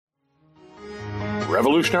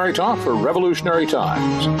Revolutionary talk for revolutionary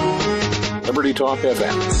times. Liberty Talk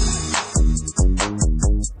FM.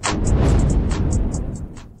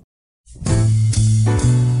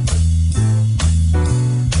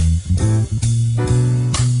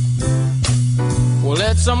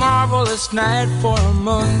 It's a marvelous night for a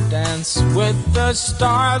moon dance with the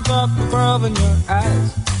stars up above in your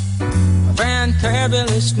eyes. A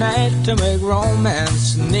fantabulous night to make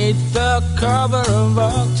romance neath the cover of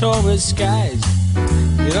October skies.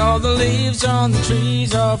 You know the leaves on the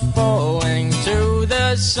trees are falling to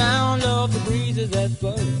the sound of the breezes that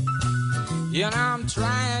blow. You know I'm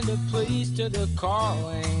trying to please to the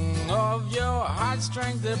calling of your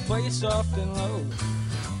heartstrings that play soft and low.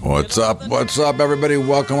 What's up, everybody?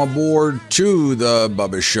 Welcome aboard to the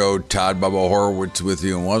Bubba Show. Todd Bubba Horowitz with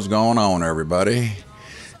you. And what's going on, everybody?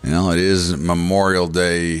 You know, it is Memorial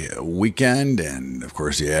Day weekend, and, of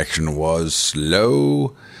course, the action was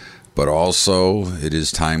slow, but also it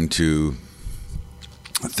is time to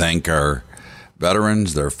thank our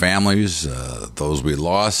veterans, their families, those we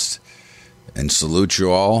lost, and salute you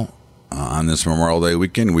all on this Memorial Day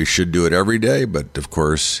weekend. We should do it every day, but, of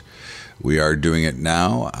course, we are doing it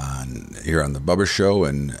now here on the Bubba Show,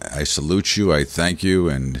 and I salute you, I thank you,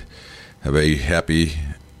 and have a happy,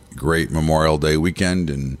 great Memorial Day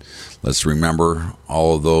weekend. And let's remember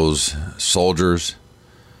all of those soldiers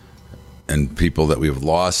and people that we've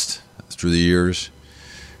lost through the years.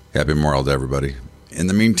 Happy Memorial Day, everybody. In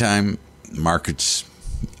the meantime, markets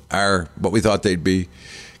are what we thought they'd be,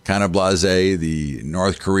 kind of blasé. The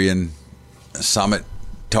North Korean summit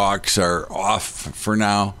talks are off for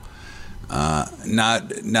now.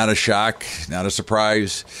 Not a shock, not a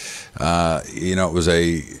surprise. It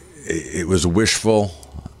was wishful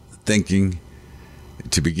thinking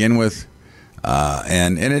to begin with,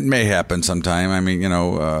 and it may happen sometime. I mean,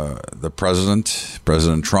 the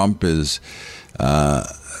President Trump is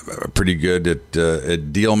pretty good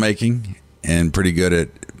at deal making and pretty good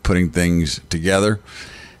at putting things together.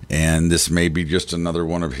 And this may be just another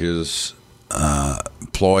one of his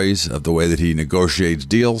ploys of the way that he negotiates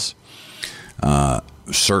deals.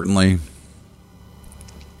 Certainly,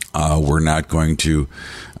 we're not going to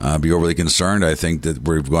be overly concerned. I think that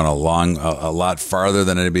we've gone along a lot farther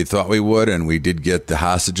than anybody thought we would, and we did get the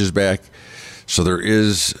hostages back. So there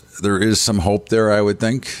is some hope there, I would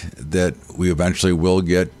think, that we eventually will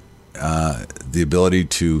get the ability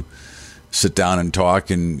to sit down and talk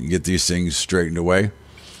and get these things straightened away.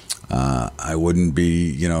 I wouldn't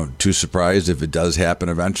be, too surprised if it does happen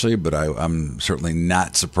eventually, but I'm certainly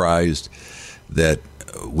not surprised that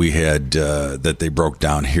we had that they broke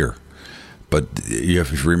down here. But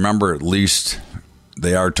if you remember, at least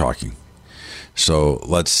they are talking. So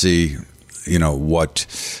let's see, what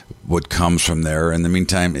comes from there. In the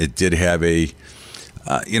meantime, it did have a,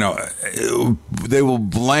 they will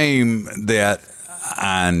blame that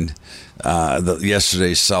on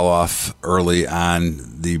yesterday's sell-off early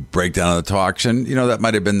on the breakdown of the talks, and that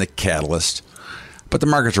might have been the catalyst. But the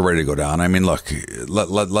markets are ready to go down. I mean, look,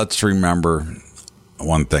 let's remember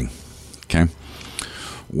one thing, okay?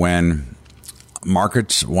 When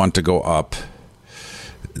markets want to go up,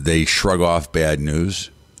 they shrug off bad news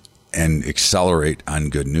and accelerate on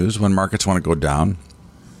good news. When markets want to go down,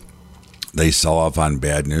 they sell off on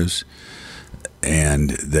bad news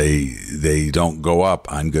and they don't go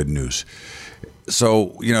up on good news.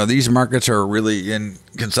 So, these markets are really in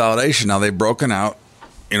consolidation. Now, they've broken out,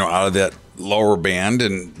 out of that lower band,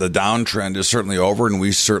 and the downtrend is certainly over, and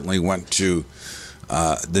we certainly went to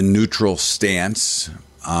the neutral stance,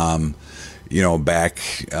 back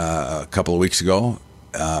a couple of weeks ago,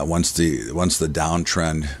 once the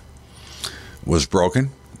downtrend was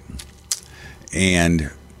broken. And,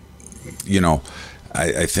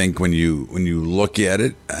 I think when you look at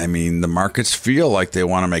it, I mean, the markets feel like they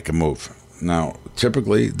want to make a move. Now,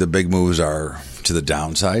 typically, the big moves are to the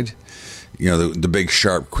downside, the big,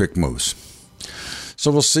 sharp, quick moves. So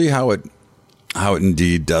we'll see how it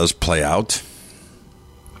indeed does play out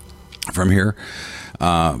from here.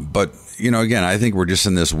 But, again, I think we're just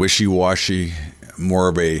in this wishy-washy, more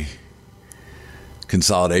of a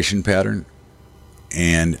consolidation pattern.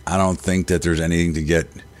 And I don't think that there's anything to get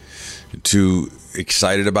too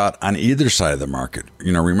excited about on either side of the market.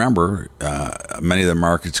 Remember, many of the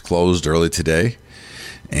markets closed early today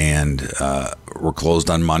and were closed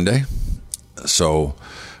on Monday. So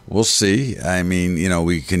we'll see. I mean,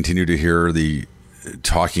 we continue to hear the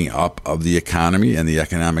talking up of the economy and the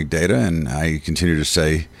economic data, and I continue to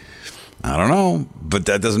say, I don't know, but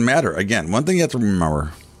that doesn't matter. Again, one thing you have to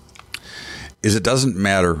remember is it doesn't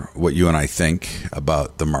matter what you and I think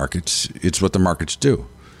about the markets. It's what the markets do.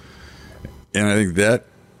 And I think that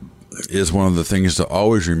is one of the things to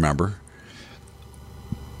always remember,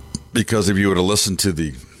 because if you were to listen to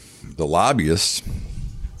the lobbyists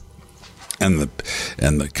and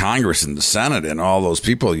the Congress and the Senate and all those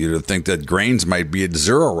people, you'd think that grains might be at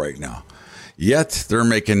zero right now. Yet they're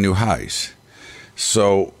making new highs.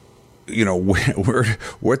 So,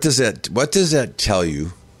 what does that tell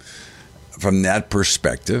you from that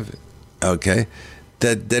perspective? Okay,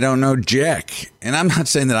 that they don't know jack. And I'm not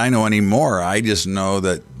saying that I know any more. I just know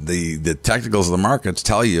that the technicals of the markets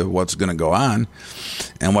tell you what's going to go on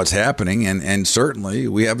and what's happening. And certainly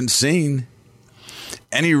we haven't seen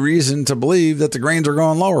any reason to believe that the grains are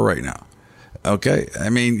going lower right now. Okay.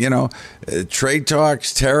 I mean, trade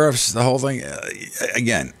talks, tariffs, the whole thing.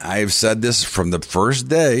 Again, I've said this from the first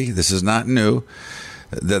day. This is not new,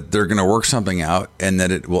 that they're going to work something out and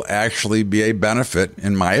that it will actually be a benefit,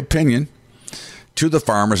 in my opinion, to the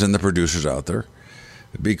farmers and the producers out there,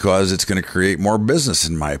 because it's going to create more business,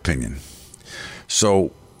 in my opinion.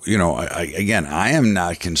 So, I am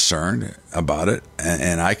not concerned about it,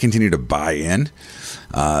 and I continue to buy in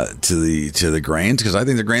to the grains, because I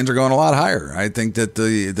think the grains are going a lot higher. I think that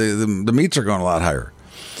the meats are going a lot higher.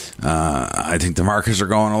 I think the markets are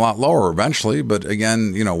going a lot lower eventually, but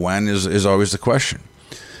again, when is always the question.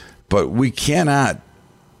 But we cannot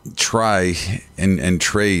try and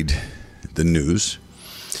trade the news,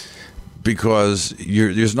 because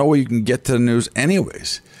there's no way you can get to the news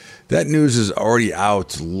anyways. That news is already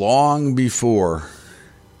out long before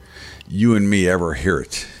you and me ever hear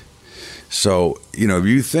it. So, if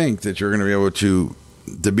you think that you're going to be able to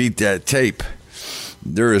beat that tape,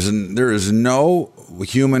 there is no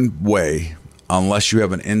human way, unless you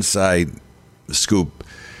have an inside scoop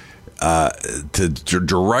to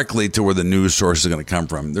directly to where the news source is going to come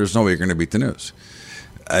from. There's no way you're going to beat the news.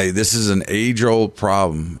 This is an age-old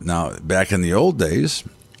problem. Now, back in the old days,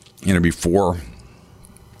 before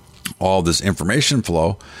all this information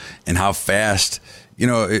flow and how fast,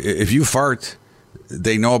 if you fart,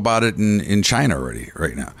 they know about it in China already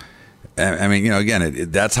right now. I mean,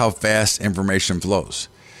 again, that's how fast information flows.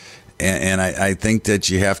 And I think that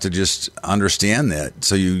you have to just understand that.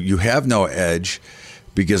 So you have no edge,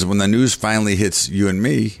 because when the news finally hits you and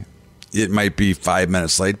me, it might be 5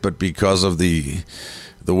 minutes late, but because of the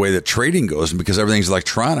way that trading goes and because everything's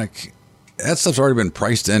electronic, that stuff's already been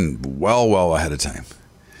priced in well ahead of time.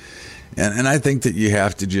 And I think that you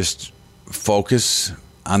have to just focus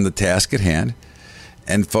on the task at hand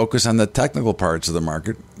and focus on the technical parts of the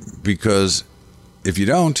market, because if you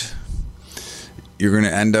don't, you're going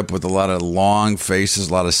to end up with a lot of long faces,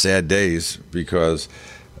 a lot of sad days, because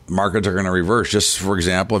markets are going to reverse. Just for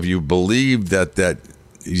example, if you believed that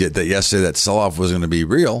yesterday that sell-off was going to be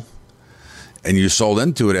real and you sold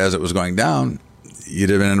into it as it was going down, you'd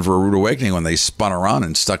have been in for a rude awakening when they spun around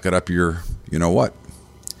and stuck it up your what.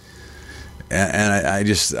 And I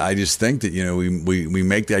just think that we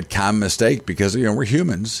make that common mistake because we're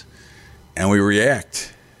humans and we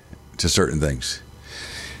react to certain things,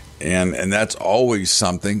 and that's always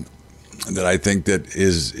something that I think that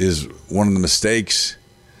is one of the mistakes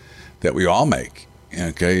that we all make.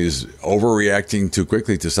 Okay, is overreacting too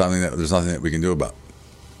quickly to something that there's nothing that we can do about,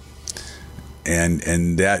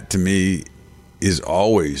 and that to me is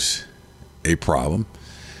always a problem,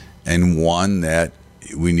 and one that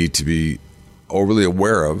we need to be overly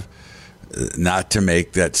aware of, not to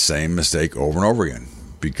make that same mistake over and over again,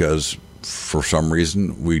 because for some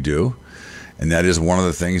reason we do, and that is one of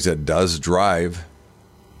the things that does drive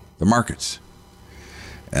the markets.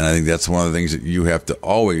 And I think that's one of the things that you have to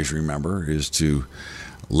always remember, is to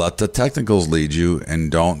let the technicals lead you and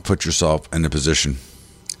don't put yourself in a position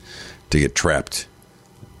to get trapped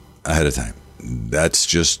ahead of time. That's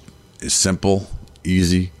just simple,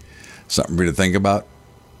 easy, something for you to think about.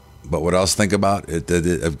 But what else to think about?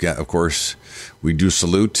 Of course, we do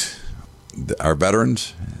salute our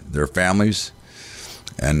veterans, their families,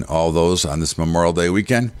 and all those on this Memorial Day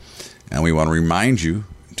weekend. And we want to remind you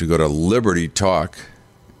to go to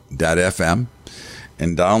libertytalk.fm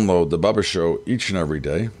and download the Bubba Show each and every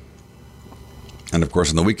day. And of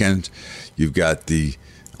course, on the weekend, you've got the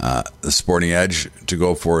Sporting Edge to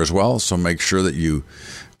go for as well. So make sure that you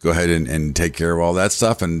go ahead and take care of all that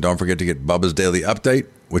stuff. And don't forget to get Bubba's Daily Update,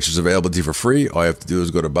 which is available to you for free. All you have to do is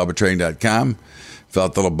go to BubbaTrading.com, fill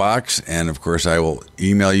out the little box, and of course I will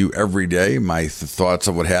email you every day my thoughts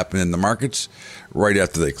of what happened in the markets right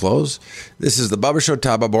after they close. This is the Bubba Show,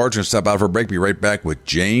 Todd Bubba Horowitz. Going to step out for a break. Be right back with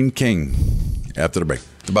Jane King after the break.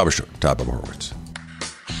 The Bubba Show, Todd Bubba Horowitz.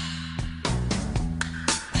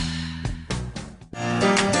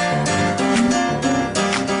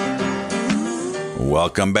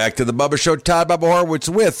 Welcome back to the Bubba Show. Todd Bubba Horwitz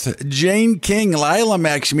with Jane King, Lila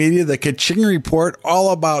Max Media, the Kaching Report,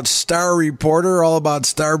 all about Star Reporter, all about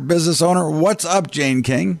Star Business Owner. What's up, Jane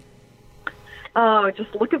King? Oh,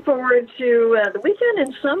 just looking forward to the weekend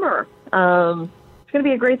and summer. It's going to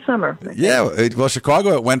be a great summer. Yeah, well,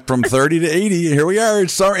 Chicago, it went from 30 to 80. Here we are.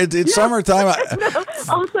 It's summertime.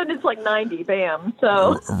 All of a sudden, it's like 90. Bam.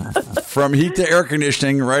 So from heat to air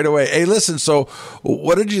conditioning right away. Hey, listen. So,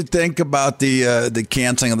 what did you think about the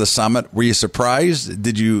canceling of the summit? Were you surprised?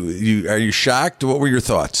 Are you shocked? What were your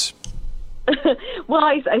thoughts? Well,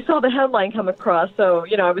 I saw the headline come across, so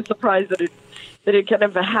I was surprised that it kind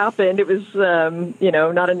of happened. It was,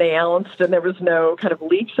 not announced, and there was no kind of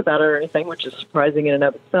leaks about it or anything, which is surprising in and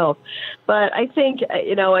of itself. But I think,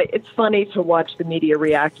 it's funny to watch the media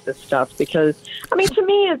react to this stuff because, to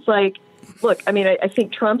me, it's like, look, I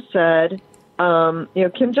think Trump said,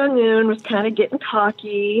 Kim Jong-un was kind of getting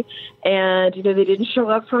cocky, and, they didn't show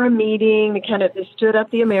up for a meeting. They stood up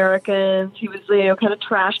the Americans. He was, kind of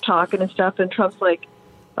trash talking and stuff, and Trump's like,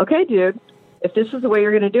 okay, dude. If this is the way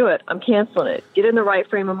you're going to do it, I'm canceling it. Get in the right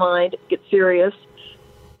frame of mind, get serious,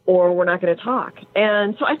 or we're not going to talk.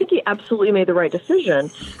 And so I think he absolutely made the right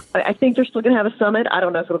decision. I think they're still going to have a summit. I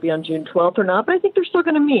don't know if it'll be on June 12th or not, but I think they're still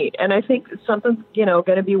going to meet. And I think something's, going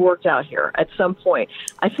to be worked out here at some point.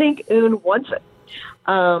 I think Un wants it.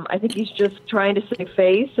 I think he's just trying to save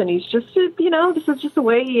face, and he's just, this is just the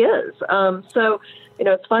way he is. So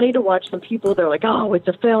it's funny to watch some people, they're like, oh, it's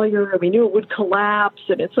a failure. We knew it would collapse.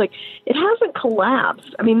 And it's like, it hasn't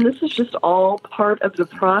collapsed. This is just all part of the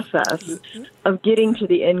process of getting to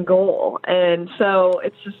the end goal. And so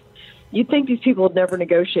it's just, you'd think these people would never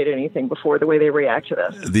negotiate anything before the way they react to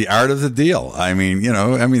this. The art of the deal.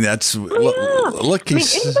 That's, look.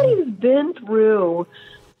 Anybody who's been through,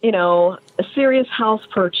 a serious house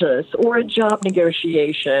purchase or a job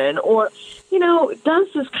negotiation or, does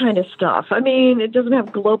this kind of stuff. It doesn't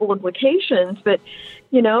have global implications, but,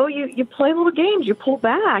 you play little games, you pull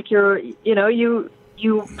back, you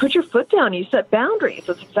put your foot down, you set boundaries.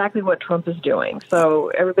 That's exactly what Trump is doing. So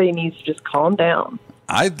everybody needs to just calm down.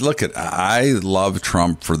 I love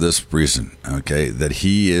Trump for this reason, okay, that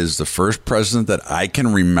he is the first president that I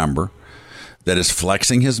can remember that is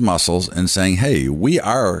flexing his muscles and saying, hey, we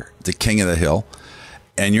are the king of the hill,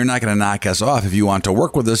 and you're not going to knock us off. If you want to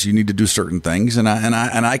work with us, you need to do certain things. And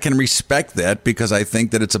I can respect that because I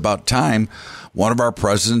think that it's about time one of our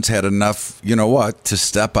presidents had enough, to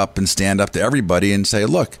step up and stand up to everybody and say,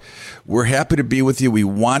 look, we're happy to be with you. We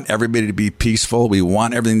want everybody to be peaceful. We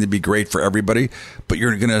want everything to be great for everybody, but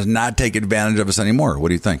you're going to not take advantage of us anymore. What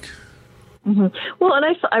do you think? Mm-hmm. Well,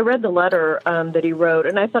 and I read the letter that he wrote,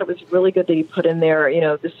 and I thought it was really good that he put in there,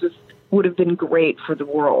 this would have been great for the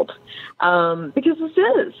world. Because this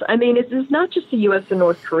is. It is not just the U.S. and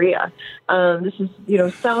North Korea. This is,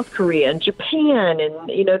 South Korea and Japan and,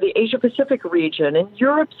 the Asia-Pacific region, and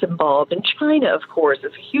Europe's involved, and China, of course,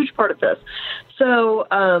 is a huge part of this. So,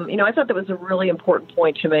 I thought that was a really important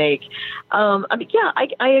point to make. I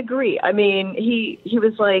agree. He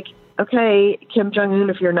was like, okay, Kim Jong-un,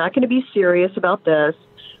 if you're not going to be serious about this,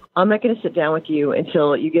 I'm not going to sit down with you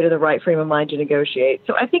until you get in the right frame of mind to negotiate.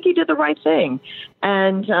 So I think he did the right thing.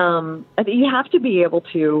 And I think you have to be able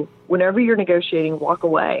to, whenever you're negotiating, walk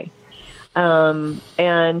away. And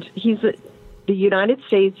the United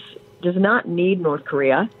States does not need North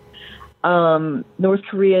Korea. North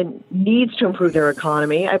Korea needs to improve their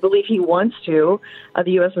economy. I believe he wants to.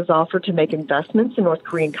 The U.S. has offered to make investments in North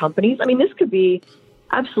Korean companies. This could be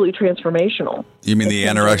absolutely transformational. You mean the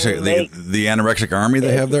anorexic army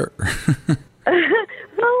they have there?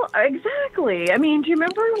 Well, exactly. Do you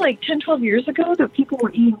remember 10, 12 years ago that people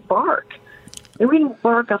were eating bark? They were eating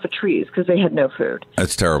bark off of trees because they had no food.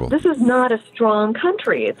 That's terrible. This is not a strong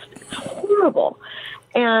country. It's horrible.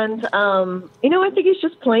 And, I think he's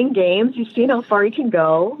just playing games. He's seen how far he can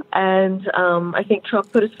go. And I think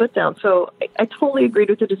Trump put his foot down. So I totally agreed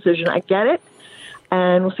with the decision. I get it.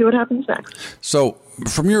 And we'll see what happens next. So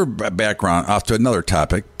from your background, off to another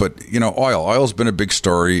topic, but, oil's been a big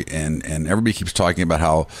story, and everybody keeps talking about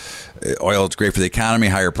how oil is great for the economy,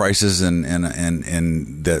 higher prices, and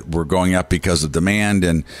that we're going up because of demand,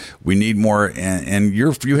 and we need more. And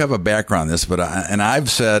you have a background in this, but I've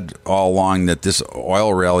said all along that this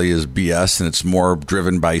oil rally is BS, and it's more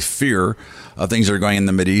driven by fear of things that are going in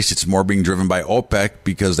the Mideast. It's more being driven by OPEC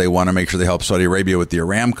because they want to make sure they help Saudi Arabia with the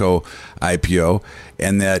Aramco IPO,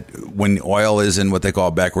 and that when oil is in what they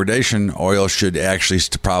call backwardation, oil should actually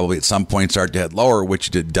probably at some point start to head lower, which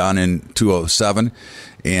it had done in 2007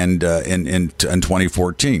 and in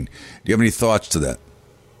 2014. Do you have any thoughts to that?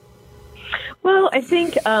 Well, I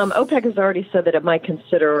think OPEC has already said that it might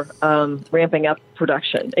consider ramping up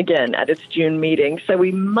production again at its June meeting. So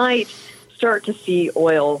we might start to see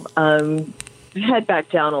oil head back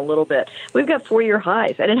down a little bit. We've got 4-year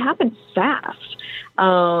highs, and it happened fast.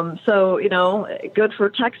 So, good for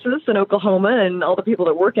Texas and Oklahoma and all the people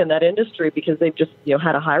that work in that industry because they've just,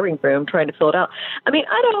 had a hiring boom trying to fill it out. I mean,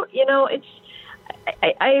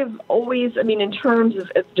 I've always, in terms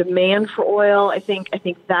of demand for oil, I think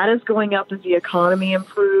that is going up as the economy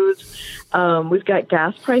improves. We've got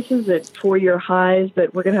gas prices at 4-year highs,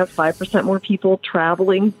 but we're going to have 5% more people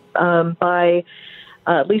traveling by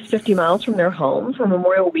at least 50 miles from their home for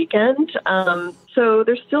Memorial Weekend. So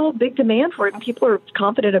there's still big demand for it, and people are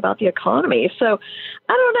confident about the economy. So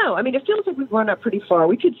I don't know. It feels like we've run up pretty far.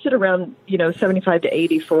 We could sit around, 75 to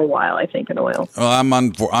 80 for a while, I think, in oil.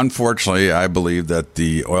 Well, unfortunately, I believe that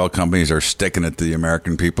the oil companies are sticking it to the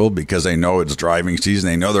American people because they know it's driving season.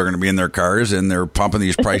 They know they're going to be in their cars, and they're pumping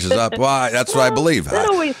these prices up. Well, that's what I believe. That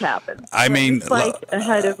always happens. Like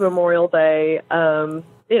ahead of Memorial Day. But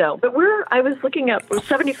I was looking up, we're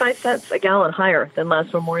 75 cents a gallon higher than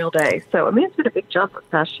last Memorial Day. So, it's been a big jump this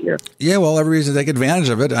past year. Yeah, well, everybody's to take advantage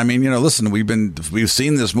of it. Listen, we've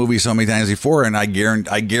seen this movie so many times before, and I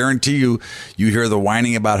guarantee you hear the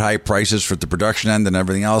whining about high prices for the production end and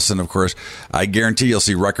everything else. And of course, I guarantee you'll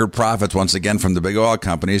see record profits once again from the big oil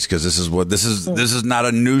companies because this is not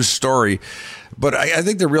a news story. But I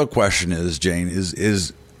think the real question is, Jane,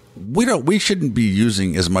 is we shouldn't be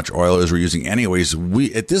using as much oil as we're using anyways.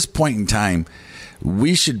 At this point in time,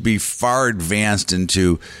 we should be far advanced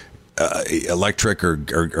into electric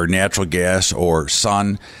or natural gas or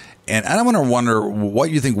sun. And I want to wonder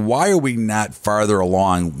what you think. Why are we not farther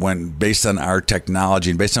along based on our technology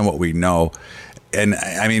and based on what we know? And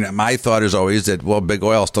my thought is always that, big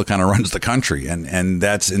oil still kind of runs the country. And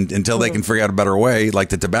that's until they can figure out a better way, like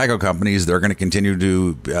the tobacco companies, they're going to continue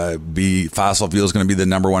to be fossil fuel is going to be the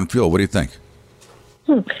number one fuel. What do you think?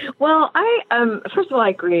 Well, first of all, I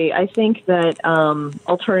agree. I think that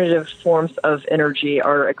alternative forms of energy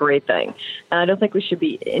are a great thing. And I don't think we should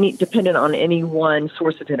be dependent on any one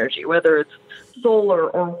source of energy, whether it's solar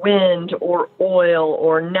or wind or oil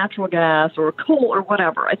or natural gas or coal or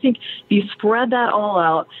whatever. I think if you spread that all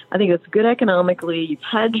out, I think it's good economically. You've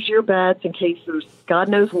hedged your bets in case there's God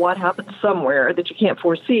knows what happens somewhere that you can't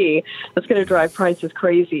foresee that's going to drive prices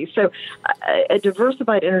crazy. So a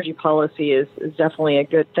diversified energy policy is definitely a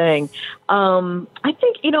good thing. I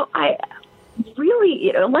think, electric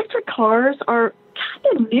cars are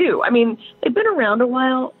kind of new. They've been around a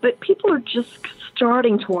while, but people are just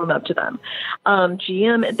starting to warm up to them.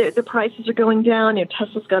 GM, the prices are going down.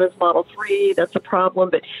 Tesla's got its Model 3. That's a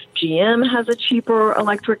problem. But GM has a cheaper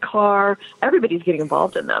electric car. Everybody's getting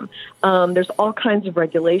involved in them. There's all kinds of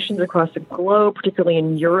regulations across the globe, particularly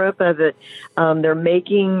in Europe, that they're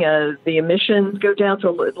making the emissions go down.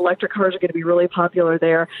 So electric cars are going to be really popular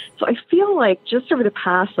there. So I feel like just over the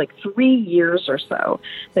past 3 years or so,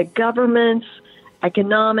 the governments,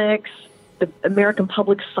 economics, the American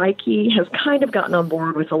public psyche has kind of gotten on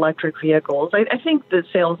board with electric vehicles. I think the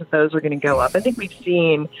sales of those are going to go up. I think we've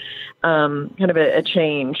seen kind of a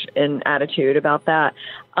change in attitude about that.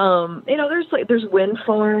 There's wind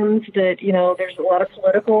farms that, there's a lot of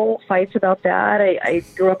political fights about that. I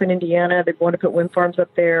grew up in Indiana. They wanted to put wind farms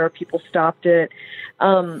up there. People stopped it.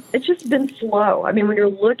 It's just been slow. When you're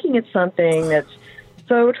looking at something that's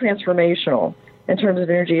so transformational in terms of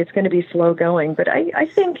energy, it's going to be slow going. But I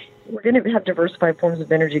think we're going to have diversified forms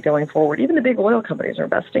of energy going forward. Even the big oil companies are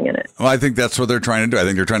investing in it. Well, I think that's what they're trying to do. I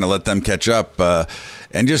think they're trying to let them catch up.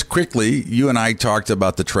 And just quickly, you and I talked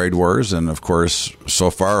about the trade wars. And, of course, so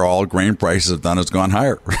far, all grain prices have done is gone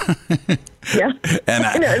higher. Yeah. And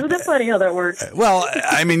I know. Isn't that funny how that works? Well,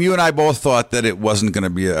 you and I both thought that it wasn't going to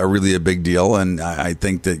be really a big deal. And I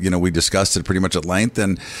think that, we discussed it pretty much at length.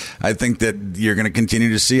 And I think that you're going to continue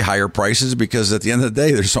to see higher prices because at the end of the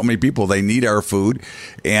day, there's so many people, they need our food.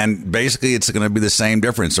 And basically, it's going to be the same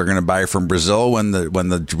difference. They're going to buy from Brazil when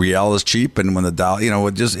the real is cheap and when the dollar,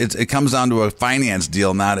 it comes down to a finance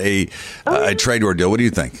deal, not a trade war deal. What do you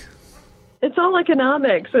think? It's all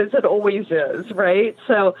economics, as it always is, right?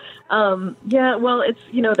 So,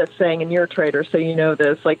 it's, that saying, and you're a trader, so you know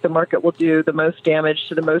this, the market will do the most damage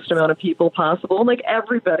to the most amount of people possible. And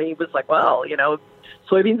everybody was like, well,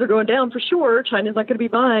 soybeans are going down for sure. China's not going to be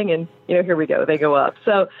buying. And, here we go. They go up.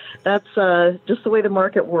 So that's just the way the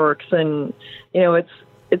market works. And,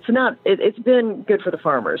 it's been good for the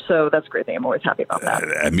farmers. So that's a great thing. I'm always happy about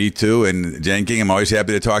that. Me too. And Jane King, I'm always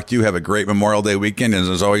happy to talk to you. Have a great Memorial Day weekend. And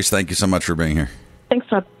as always, thank you so much for being here. Thanks,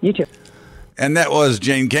 Todd. You too. And that was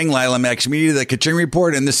Jane King, Lila Max Media, the Ka-Ching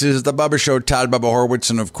Report. And this is The Bubba Show, Todd Bubba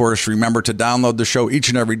Horowitz. And, of course, remember to download the show each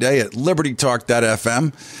and every day at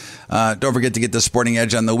libertytalk.fm. Don't forget to get the Sporting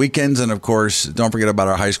Edge on the weekends. And, of course, don't forget about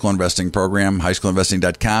our high school investing program,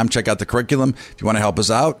 highschoolinvesting.com. Check out the curriculum. If you want to help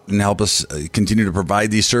us out and help us continue to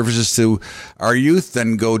provide these services to our youth,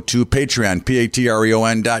 then go to Patreon,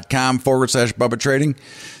 patreon.com/Bubba Trading.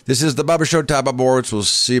 This is The Bubba Show, Todd Bubba Horowitz. We'll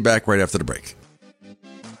see you back right after the break.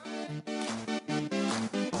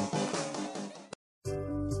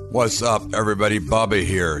 What's up, everybody? Bubba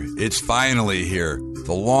here. It's finally here.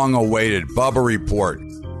 The long-awaited Bubba Report,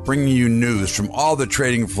 bringing you news from all the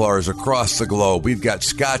trading floors across the globe. We've got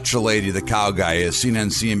Scott Chilady, the cow guy, at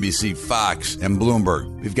CNN, CNBC, Fox, and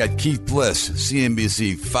Bloomberg. We've got Keith Bliss,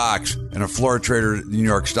 CNBC, Fox, and a floor trader at the New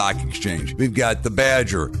York Stock Exchange. We've got the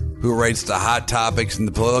Badger, who writes the hot topics and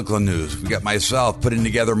the political news. We've got myself putting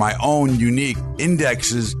together my own unique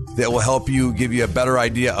indexes that will help you, give you a better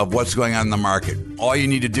idea of what's going on in the market. All you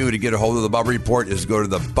need to do to get a hold of the Bubba Report is go to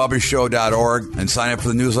thebubbashow.org and sign up for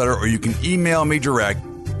the newsletter, or you can email me direct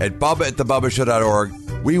at bubba@thebubbashow.org.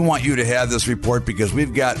 We want you to have this report because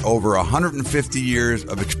we've got over 150 years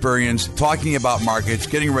of experience talking about markets,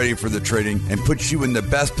 getting ready for the trading, and puts you in the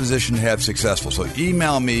best position to have successful. So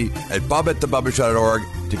email me at bubba@thebubbashow.org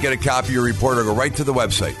to get a copy of your report, or go right to the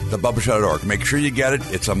website, thebubbashow.org. Make sure you get it.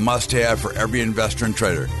 It's a must-have for every investor and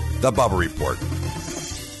trader. The Bubba Report.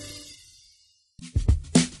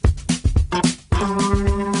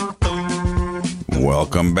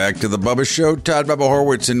 Welcome back to The Bubba Show. Todd Bubba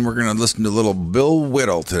Horowitz, and we're going to listen to little Bill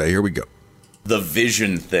Whittle today. Here we go. The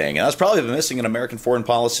vision thing. And that's probably been missing in American foreign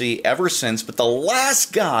policy ever since. But the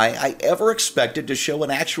last guy I ever expected to show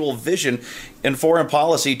an actual vision in foreign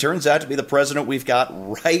policy turns out to be the president we've got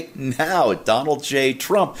right now, Donald J.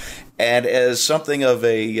 Trump. And as something of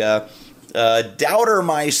a doubter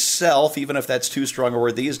myself, even if that's too strong a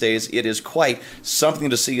word these days, it is quite something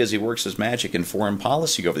to see as he works his magic in foreign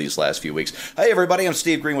policy over these last few weeks. Hey, everybody, I'm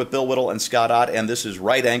Steve Green with Bill Whittle and Scott Ott, and this is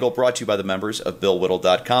Right Angle, brought to you by the members of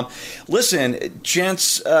BillWhittle.com. Listen,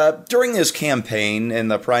 gents, during this campaign and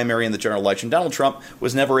the primary and the general election, Donald Trump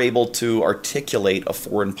was never able to articulate a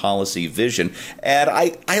foreign policy vision. And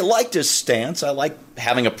I liked his stance. I like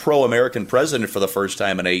having a pro-American president for the first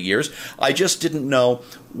time in 8 years. I just didn't know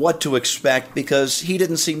what to expect because he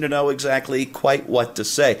didn't seem to know exactly quite what to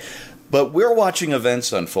say. But we're watching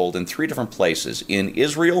events unfold in three different places, in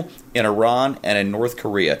Israel, in Iran, and in North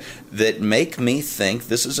Korea, that make me think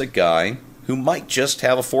this is a guy who might just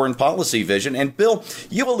have a foreign policy vision. And Bill,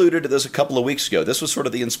 you alluded to this a couple of weeks ago. This was sort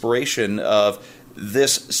of the inspiration of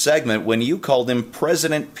this segment when you called him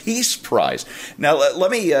President Peace Prize. Now, let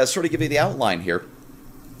me sort of give you the outline here.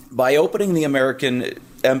 By opening the American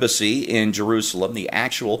embassy in Jerusalem, the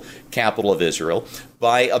actual capital of Israel,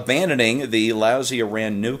 by abandoning the lousy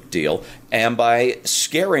Iran nuke deal, and by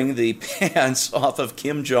scaring the pants off of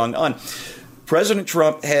Kim Jong-un, President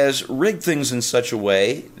Trump has rigged things in such a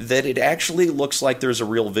way that it actually looks like there's a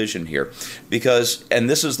real vision here. Because, and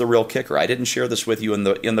this is the real kicker, I didn't share this with you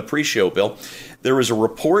in the pre-show, Bill. There was a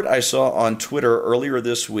report I saw on Twitter earlier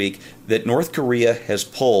this week that North Korea has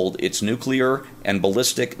pulled its nuclear and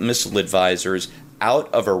ballistic missile advisors out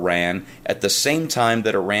of Iran at the same time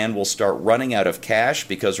that Iran will start running out of cash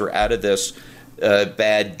because we're out of this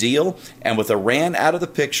bad deal. And with Iran out of the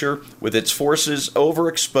picture, with its forces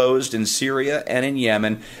overexposed in Syria and in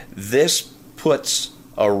Yemen, this puts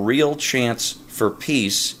a real chance for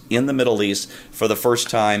peace in the Middle East for the first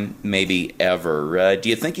time maybe ever. Do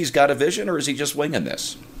you think he's got a vision, or is he just winging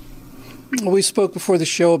this? Well, we spoke before the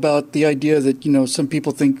show about the idea that, some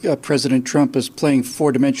people think President Trump is playing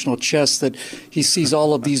four-dimensional chess, that he sees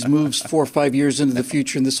all of these moves 4 or 5 years into the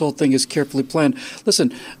future, and this whole thing is carefully planned.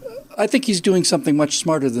 Listen, I think he's doing something much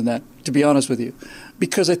smarter than that, to be honest with you,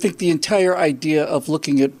 because I think the entire idea of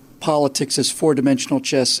looking at politics as four-dimensional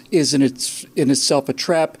chess is in itself a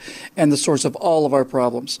trap and the source of all of our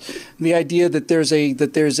problems. And the idea that there's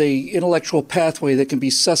a intellectual pathway that can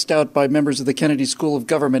be sussed out by members of the Kennedy School of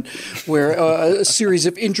Government, where a series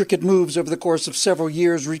of intricate moves over the course of several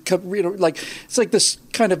years, it's like this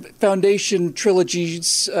kind of foundation trilogy,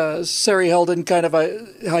 Sari Heldon kind of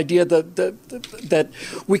idea that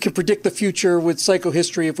we can predict the future with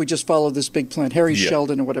psychohistory if we just follow this big plan, Harry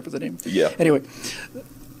Sheldon or whatever the name. Yeah. Anyway.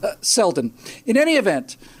 Selden. In any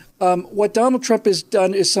event, what Donald Trump has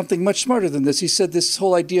done is something much smarter than this. He said this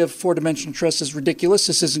whole idea of four-dimensional chess is ridiculous.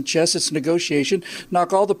 This isn't chess. It's negotiation.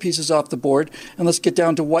 Knock all the pieces off the board, and let's get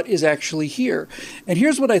down to what is actually here. And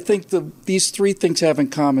here's what I think these three things have in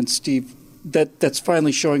common, Steve, that's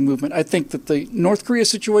finally showing movement. I think that the North Korea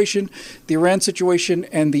situation, the Iran situation,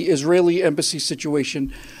 and the Israeli embassy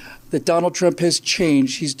situation that Donald Trump has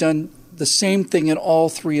changed. He's done the same thing in all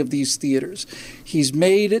three of these theaters. He's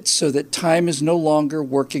made it so that time is no longer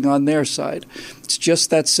working on their side. It's just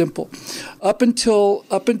that simple. Up until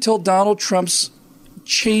Donald Trump's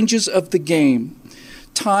changes of the game,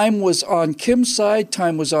 time was on Kim's side,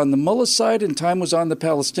 time was on the mullah side, and time was on the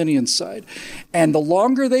Palestinian side. And the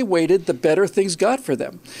longer they waited, the better things got for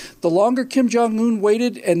them. The longer Kim Jong-un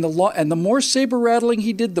waited and the more saber-rattling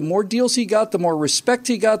he did, the more deals he got, the more respect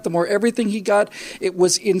he got, the more everything he got. It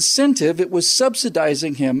was incentive, it was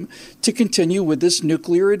subsidizing him to continue with this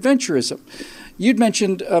nuclear adventurism. You'd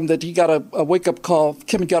mentioned that he got a wake-up call.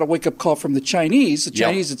 Kim got a wake-up call from the Chinese. The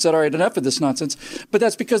Chinese had said, all right, enough of this nonsense. But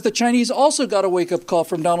that's because the Chinese also got a wake-up call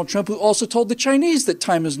from Donald Trump, who also told the Chinese that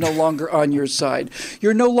time is no longer on your side.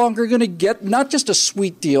 You're no longer going to get not just a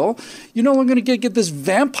sweet deal. You're no longer going to get this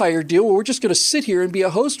vampire deal where we're just going to sit here and be a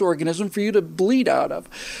host organism for you to bleed out of.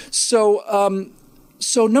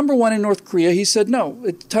 So number one, in North Korea, he said,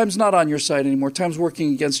 no, time's not on your side anymore. Time's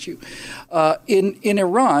working against you. In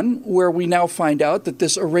Iran, where we now find out that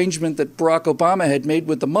this arrangement that Barack Obama had made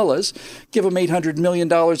with the mullahs, give them $800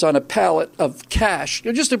 million on a pallet of cash,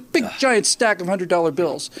 just a big giant stack of $100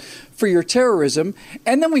 bills for your terrorism.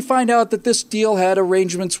 And then we find out that this deal had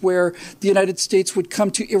arrangements where the United States would come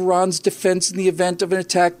to Iran's defense in the event of an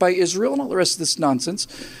attack by Israel and all the rest of this nonsense.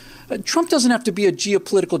 Trump doesn't have to be a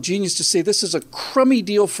geopolitical genius to say this is a crummy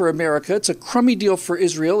deal for America. It's a crummy deal for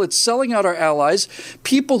Israel. It's selling out our allies,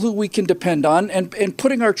 people who we can depend on, and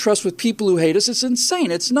putting our trust with people who hate us. It's insane.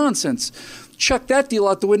 It's nonsense. Chuck that deal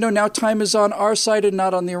out the window. Now time is on our side and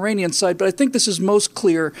not on the Iranian side. But I think this is most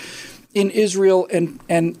clear in Israel and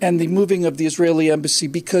the moving of the Israeli embassy,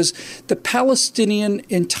 because the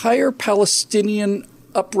entire Palestinian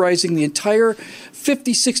uprising, the entire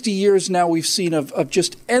 50, 60 years now we've seen of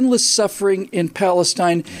just endless suffering in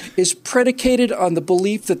Palestine is predicated on the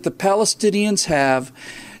belief that the Palestinians have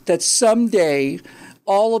that someday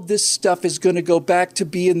all of this stuff is going to go back to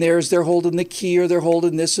being theirs. They're holding the key, or they're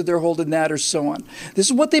holding this, or they're holding that, or so on. This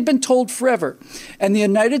is what they've been told forever. And the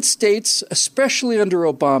United States, especially under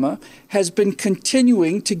Obama, has been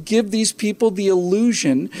continuing to give these people the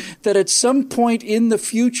illusion that at some point in the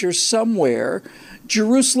future somewhere,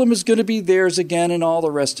 Jerusalem is going to be theirs again and all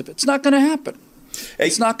the rest of it. It's not going to happen. Hey,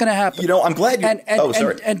 it's not going to happen. You know, I'm glad you...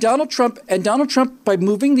 sorry. And Donald Trump, by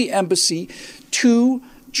moving the embassy to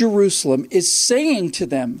Jerusalem, is saying to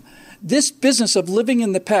them, this business of living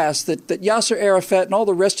in the past that Yasser Arafat and all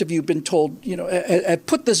the rest of you have been told, have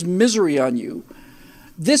put this misery on you.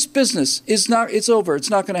 This business is not, it's over. It's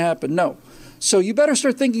not going to happen. No. So you better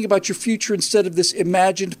start thinking about your future instead of this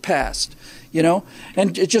imagined past,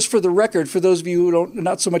 And just for the record, for those of you who don't,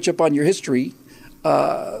 not so much up on your history,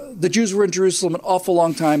 the Jews were in Jerusalem an awful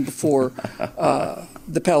long time before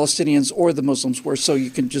the Palestinians or the Muslims were. So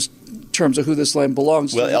you can just, in terms of who this land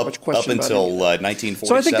belongs, well, much question up until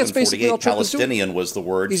 1947-48, Palestinian was the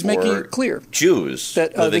word He's for making it clear Jews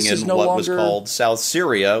that, living in what was called South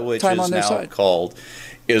Syria, which is now called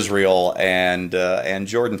Israel and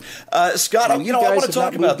Jordan. Scott, I want to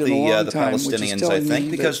talk about the Palestinians, I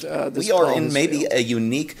think, because we are in maybe a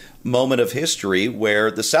unique moment of history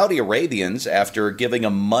where the Saudi Arabians, after giving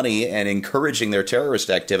them money and encouraging their terrorist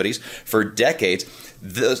activities for decades,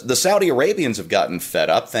 the Saudi Arabians have gotten fed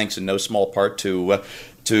up, thanks in no small part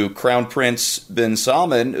to Crown Prince bin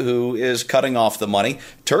Salman, who is cutting off the money.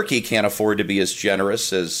 Turkey can't afford to be as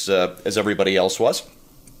generous as everybody else was.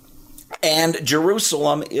 And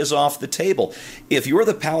Jerusalem is off the table. If you're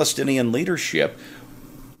the Palestinian leadership,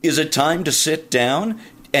 is it time to sit down?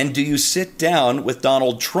 And do you sit down with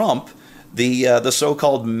Donald Trump, the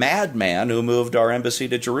so-called madman who moved our embassy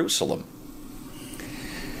to Jerusalem?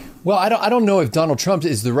 Well, I don't know if Donald Trump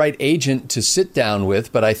is the right agent to sit down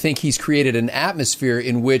with, but I think he's created an atmosphere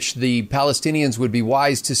in which the Palestinians would be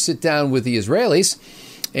wise to sit down with the Israelis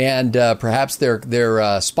and perhaps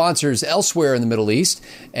their sponsors elsewhere in the Middle East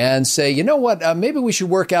and say, you know what, maybe we should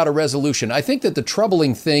work out a resolution. I think that the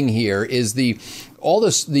troubling thing here is the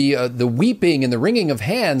weeping and the wringing of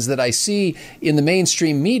hands that I see in the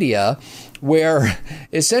mainstream media, where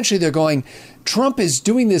essentially they're going, Trump is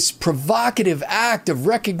doing this provocative act of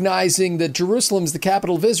recognizing that Jerusalem is the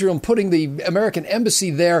capital of Israel and putting the American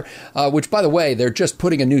embassy there, which, by the way, they're just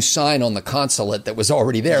putting a new sign on the consulate that was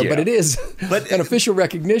already there. Yeah. But it is an official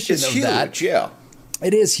recognition of huge, that. Yeah.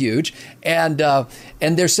 It is huge. And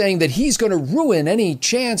they're saying that he's going to ruin any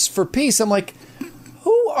chance for peace. I'm like,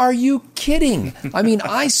 who are you kidding? I mean,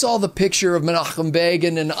 I saw the picture of Menachem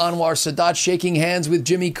Begin and Anwar Sadat shaking hands with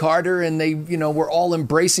Jimmy Carter, and they, were all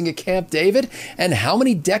embracing at Camp David. And how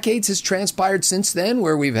many decades has transpired since then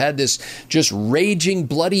where we've had this just raging,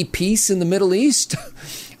 bloody peace in the Middle East?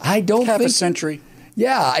 I don't think... Half a century.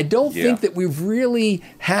 Yeah, I don't think that we've really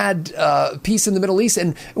had peace in the Middle East.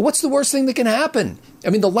 And what's the worst thing that can happen? I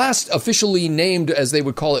mean, the last officially named, as they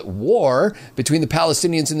would call it, war between the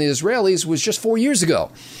Palestinians and the Israelis was just 4 years ago.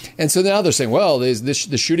 And so now they're saying, well, there's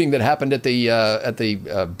the shooting that happened at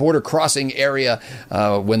the border crossing area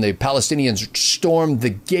when the Palestinians stormed the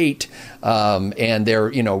gate, and they're,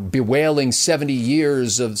 bewailing 70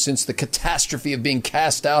 years since the catastrophe of being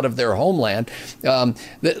cast out of their homeland.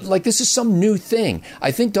 This is some new thing. I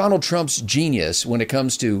think Donald Trump's genius when it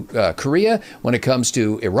comes to Korea, when it comes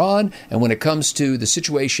to Iran, and when it comes to the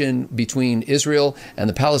situation between Israel and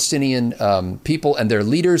the Palestinian people and their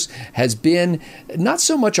leaders has been not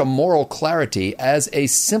so much a moral clarity as a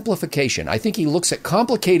simplification. I think he looks at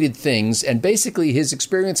complicated things, and basically his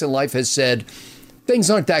experience in life has said, things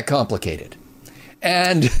aren't that complicated.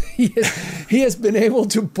 And he has been able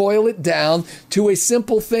to boil it down to a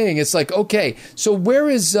simple thing. It's like, okay, so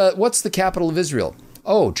what's the capital of Israel?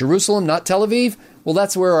 Oh, Jerusalem, not Tel Aviv? Well,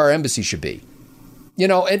 that's where our embassy should be.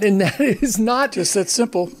 And that is not just that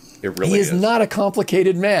simple. It really he is not a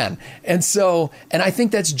complicated man. And I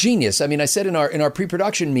think that's genius. I mean, I said in our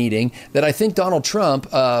pre-production meeting that I think Donald Trump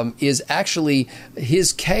is actually,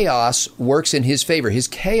 his chaos works in his favor. His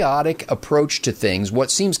chaotic approach to things, what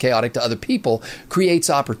seems chaotic to other people, creates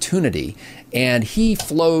opportunity. And he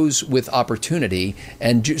flows with opportunity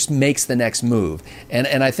and just makes the next move.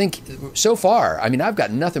 And I think so far, I mean, I've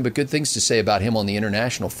got nothing but good things to say about him on the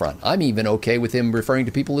international front. I'm even okay with him referring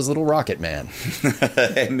to people as Little Rocket Man.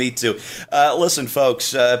 Me too. Listen,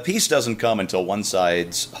 folks, peace doesn't come until one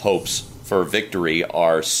side's hopes for victory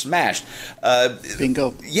are smashed.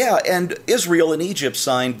 Bingo. Yeah, and Israel and Egypt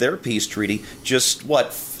signed their peace treaty just,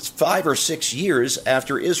 5 or 6 years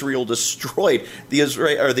after Israel destroyed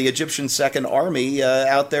the Egyptian Second Army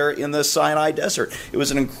out there in the Sinai Desert. It was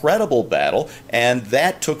an incredible battle, and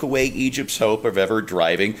that took away Egypt's hope of ever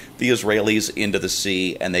driving the Israelis into the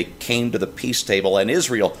sea, and they came to the peace table, and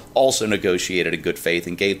Israel also negotiated in good faith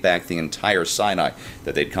and gave back the entire Sinai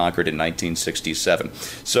that they'd conquered in 1967.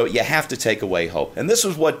 So you have to take away hope. And this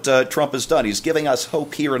is what Trump has done. He's giving us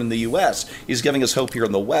hope here in the U.S. He's giving us hope here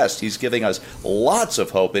in the West. He's giving us lots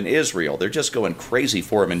of hope in Israel. They're just going crazy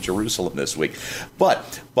for him in Jerusalem this week.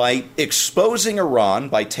 But by exposing Iran,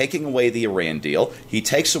 by taking away the Iran deal, he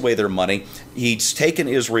takes away their money. He's taken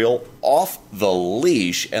Israel off the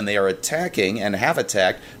leash, and they are attacking and have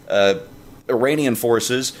attacked Iranian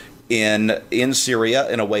forces in Syria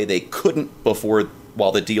in a way they couldn't before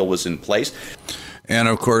while the deal was in place. And,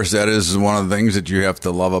 of course, that is one of the things that you have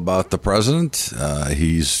to love about the president.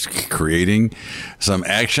 He's creating some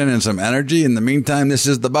action and some energy. In the meantime, this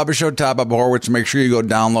is the Bubba Show, Todd Bubba Horwitz. Make sure you go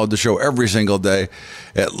download the show every single day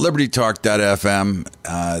at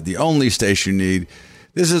libertytalk.fm, the only station you need.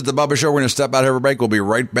 This is the Bubba Show. We're going to step out here for a break. We'll be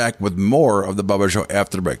right back with more of the Bubba Show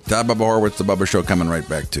after the break. Todd Bubba Horwitz, the Bubba Show, coming right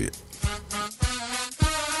back to you.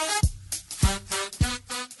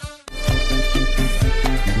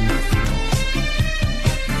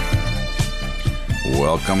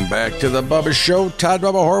 Welcome back to the Bubba Show. Todd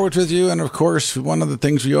Bubba Horwitz with you. And, of course, one of the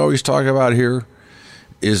things we always talk about here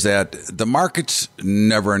is that the markets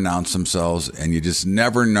never announce themselves, and you just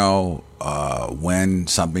never know when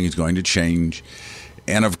something is going to change.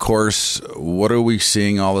 And, of course, what are we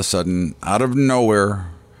seeing all of a sudden? Out of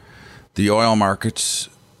nowhere, the oil markets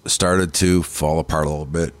started to fall apart a little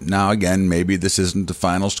bit. Now, again, maybe this isn't the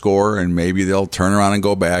final score, and maybe they'll turn around and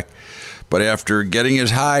go back. But after getting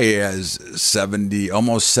as high as 70,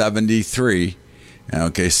 almost 73,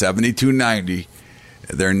 okay, 72.90,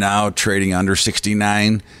 they're now trading under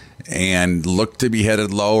 69 and look to be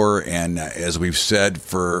headed lower. And as we've said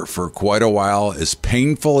for quite a while, as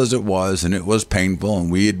painful as it was, and it was painful, and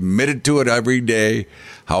we admitted to it every day,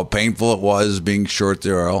 how painful it was being short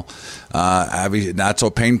the oil. Not so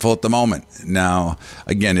painful at the moment. Now,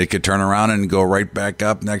 again, it could turn around and go right back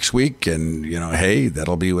up next week, and, hey,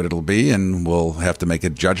 that'll be what it'll be, and we'll have to make a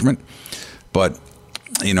judgment. But,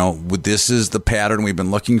 this is the pattern we've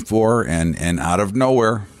been looking for, and out of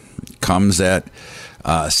nowhere comes that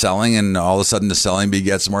selling, and all of a sudden the selling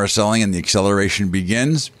begets more selling, and the acceleration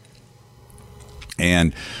begins.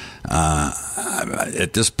 And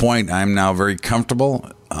at this point, I'm now very comfortable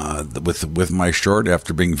with my short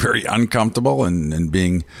after being very uncomfortable and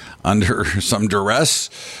being under some duress.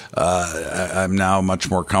 I'm now much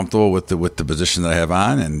more comfortable with the position that I have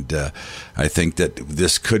on, and I think that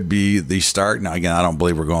this could be the start. Now, again, I don't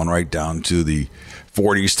believe we're going right down to the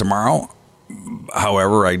 40s tomorrow.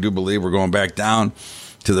 However, I do believe we're going back down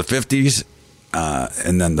to the 50s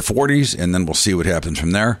and then the 40s, and then we'll see what happens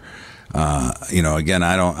from there. Again,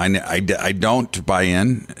 I don't buy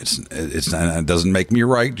in. It doesn't make me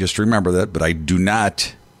right. Just remember that. But I do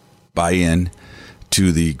not buy in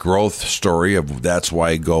to the growth story of that's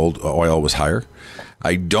why oil was higher.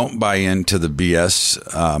 I don't buy into the BS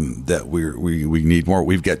that we need more.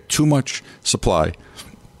 We've got too much supply,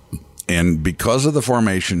 and because of the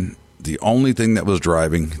formation, the only thing that was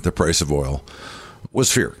driving the price of oil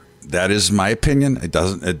was fear. That is my opinion. It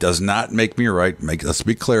does not make me right. Let's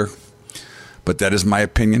be clear. But that is my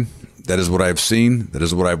opinion. That is what I've seen. That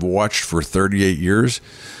is what I've watched for 38 years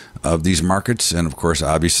of these markets. And, of course,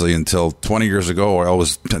 obviously, until 20 years ago, oil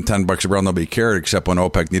was $10 a barrel. Nobody cared, except when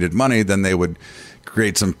OPEC needed money. Then they would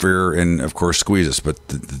create some fear and, of course, squeeze us. But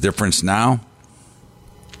the difference now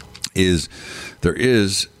is there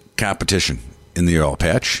is competition in the oil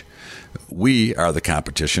patch. We are the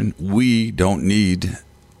competition. We don't need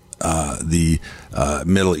the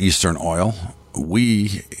Middle Eastern oil.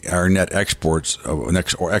 We are net exporters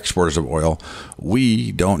of oil.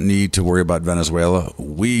 We don't need to worry about Venezuela.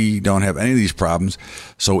 We don't have any of these problems.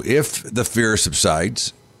 So if the fear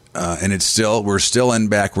subsides, and we're still in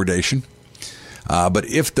backwardation, but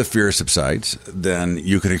if the fear subsides, then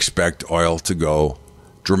you can expect oil to go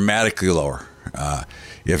dramatically lower.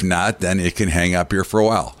 If not, then it can hang up here for a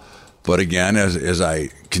while. But again, as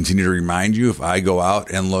I continue to remind you, if I go out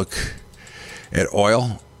and look at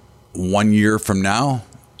oil 1 year from now,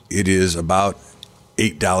 it is about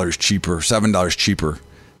 $8 cheaper, $7 cheaper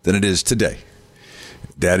than it is today.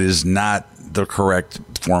 That is not the correct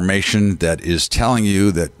formation. That is telling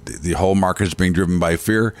you that the whole market is being driven by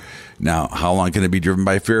fear. Now, how long can it be driven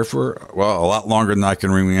by fear for? Well, a lot longer than I can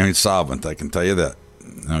remain solvent. I can tell you that.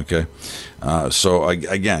 Okay. So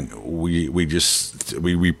again, we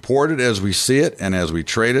report it as we see it and as we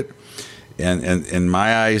trade it. And in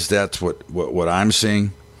my eyes, that's what I'm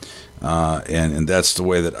seeing. And that's the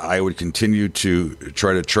way that I would continue to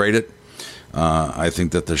try to trade it. I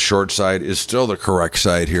think that the short side is still the correct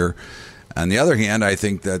side here. On the other hand, I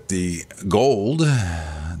think that the gold,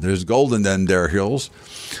 there's gold in them there hills.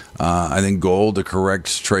 I think gold, the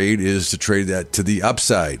correct trade is to trade that to the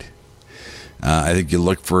upside. I think you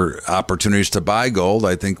look for opportunities to buy gold.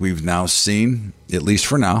 I think we've now seen, at least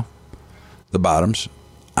for now, the bottoms.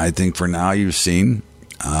 I think for now you've seen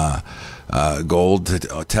gold to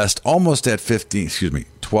test almost at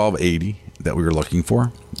 1280 that we were looking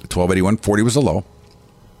for. 1281, 40 was the low.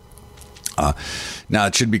 Now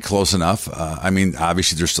it should be close enough.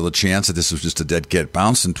 Obviously there's still a chance that this was just a dead cat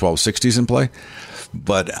bounce and 1260s in play.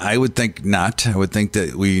 But I would think not. I would think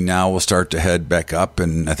that we now will start to head back up,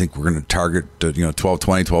 and I think we're going to target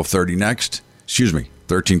 1220, 1230 next.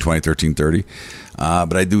 1320, 1330.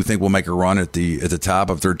 But I do think we'll make a run at the top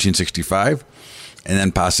of 1365, and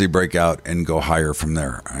then possibly break out and go higher from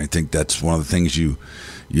there. I think that's one of the things you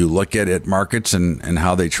look at markets and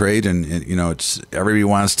how they trade, and it's everybody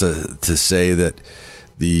wants to say that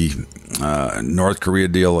the North Korea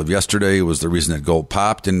deal of yesterday was the reason that gold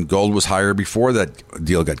popped, and gold was higher before that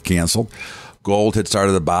deal got canceled. Gold had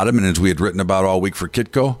started at the bottom, and as we had written about all week for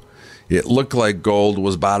Kitco, it looked like gold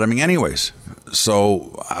was bottoming anyways.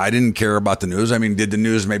 So I didn't care about the news. Did the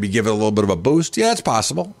news maybe give it a little bit of a boost? Yeah, it's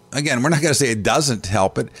possible. Again, we're not going to say it doesn't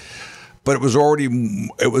help it, but it was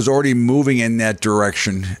already moving in that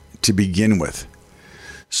direction to begin with.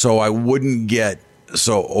 So I wouldn't get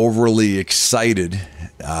so overly excited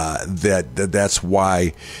that's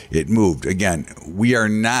why it moved. Again, we are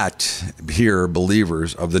not here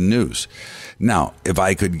believers of the news. Now, if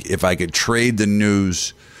I could trade the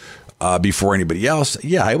news before anybody else,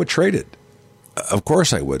 yeah, I would trade it. Of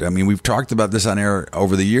course I would. We've talked about this on air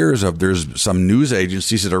over the years. There's some news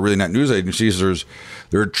agencies that are really not news agencies.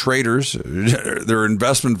 There are traders. There are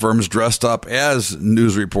investment firms dressed up as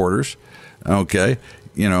news reporters. Okay.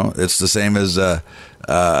 It's the same as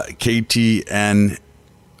KTN.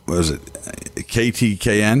 What was it?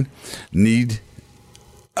 KTKN?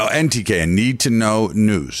 NTKN. Need to Know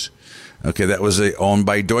News. Okay, that was owned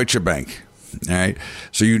by Deutsche Bank. All right.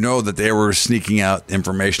 So that they were sneaking out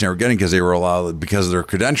information they were getting because of their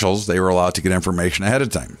credentials, they were allowed to get information ahead of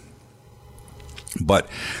time. But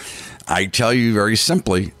I tell you very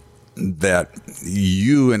simply that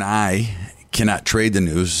you and I cannot trade the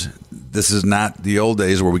news. This is not the old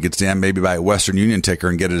days where we could stand maybe by a Western Union ticker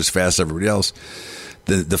and get it as fast as everybody else.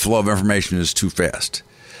 the flow of information is too fast.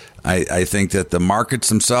 I think that the markets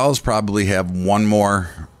themselves probably have one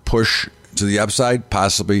more push to the upside,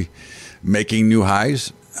 possibly making new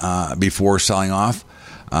highs before selling off.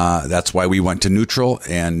 That's why we went to neutral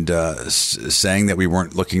and saying that we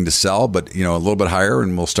weren't looking to sell, but a little bit higher,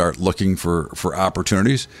 and we'll start looking for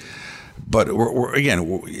opportunities. But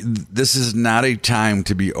this is not a time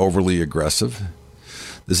to be overly aggressive.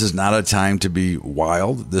 This is not a time to be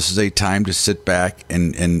wild. This is a time to sit back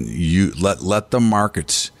and you let the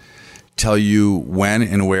markets tell you when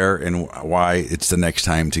and where and why it's the next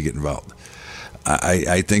time to get involved.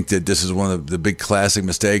 I think that this is one of the big classic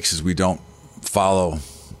mistakes is we don't follow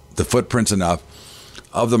the footprints enough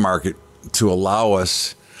of the market to allow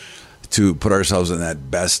us to put ourselves in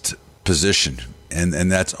that best position.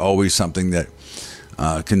 And that's always something that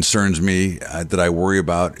concerns me, that I worry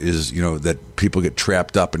about is, that people get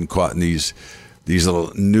trapped up and caught in these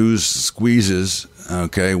little news squeezes,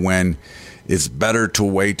 okay, when it's better to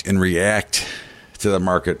wait and react to the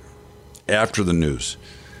market after the news,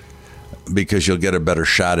 because you'll get a better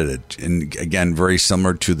shot at it. And again, very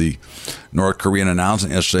similar to the North Korean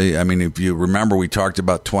announcement yesterday. I mean, if you remember, we talked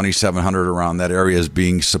about 2,700 around that area as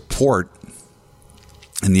being support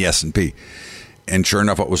in the S&P. And sure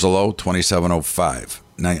enough, it was a low, 2,705.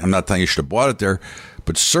 Now, I'm not telling you should have bought it there,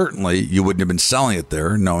 but certainly you wouldn't have been selling it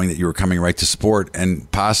there knowing that you were coming right to support,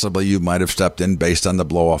 and possibly you might have stepped in based on the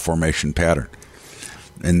blow-off formation pattern.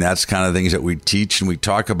 And that's kind of things that we teach and we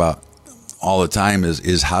talk about all the time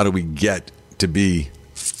is how do we get to be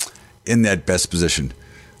in that best position.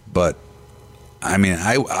 But, I mean,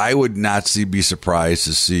 I would not be surprised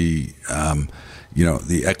to see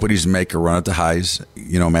the equities make a run at the highs.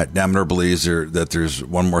 Matt Demeter believes that there's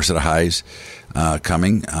one more set of highs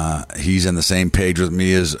coming. He's on the same page with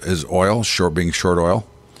me as oil, being short oil.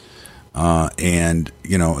 And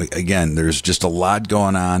again, there's just a lot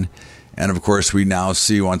going on. And of course, we now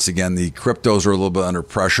see once again the cryptos are a little bit under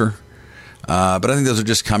pressure. But I think those are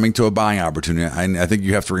just coming to a buying opportunity. I think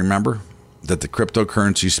you have to remember that the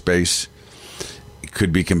cryptocurrency space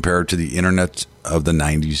could be compared to the internet of the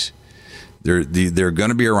 90s. They're going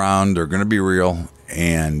to be around. They're going to be real.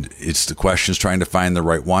 And it's the question is trying to find the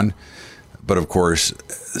right one. But of course,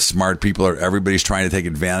 smart people everybody's trying to take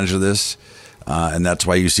advantage of this. And that's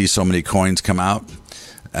why you see so many coins come out.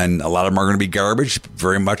 And a lot of them are going to be garbage,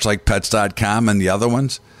 very much like Pets.com and the other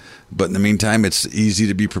ones. But in the meantime, it's easy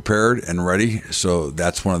to be prepared and ready. So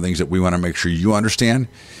that's one of the things that we want to make sure you understand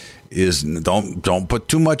is don't put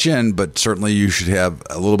too much in, but certainly you should have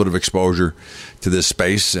a little bit of exposure to this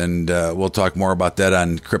space. And we'll talk more about that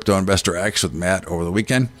on Crypto Investor X with Matt over the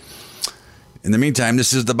weekend. In the meantime,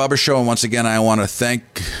 this is the Bubba Show. And once again, I want to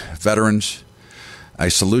thank veterans. I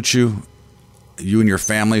salute you, you and your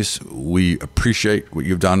families. We appreciate what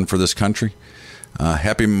you've done for this country.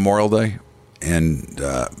 Happy Memorial Day. And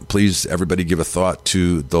please, everybody, give a thought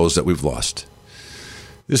to those that we've lost.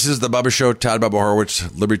 This is the Bubba Show, Todd Bubba Horowitz,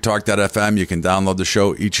 LibertyTalk.fm. You can download the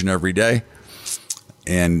show each and every day.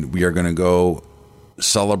 And we are going to go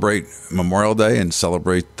celebrate Memorial Day and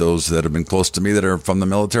celebrate those that have been close to me that are from the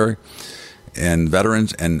military and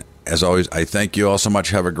veterans. And as always, I thank you all so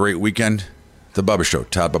much. Have a great weekend. The Bubba Show,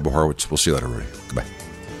 Todd Bubba Horowitz. We'll see you later, everybody. Goodbye.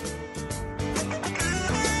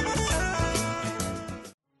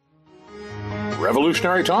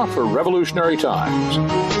 Revolutionary talk for revolutionary times.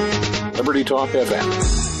 Liberty Talk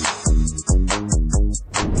FM.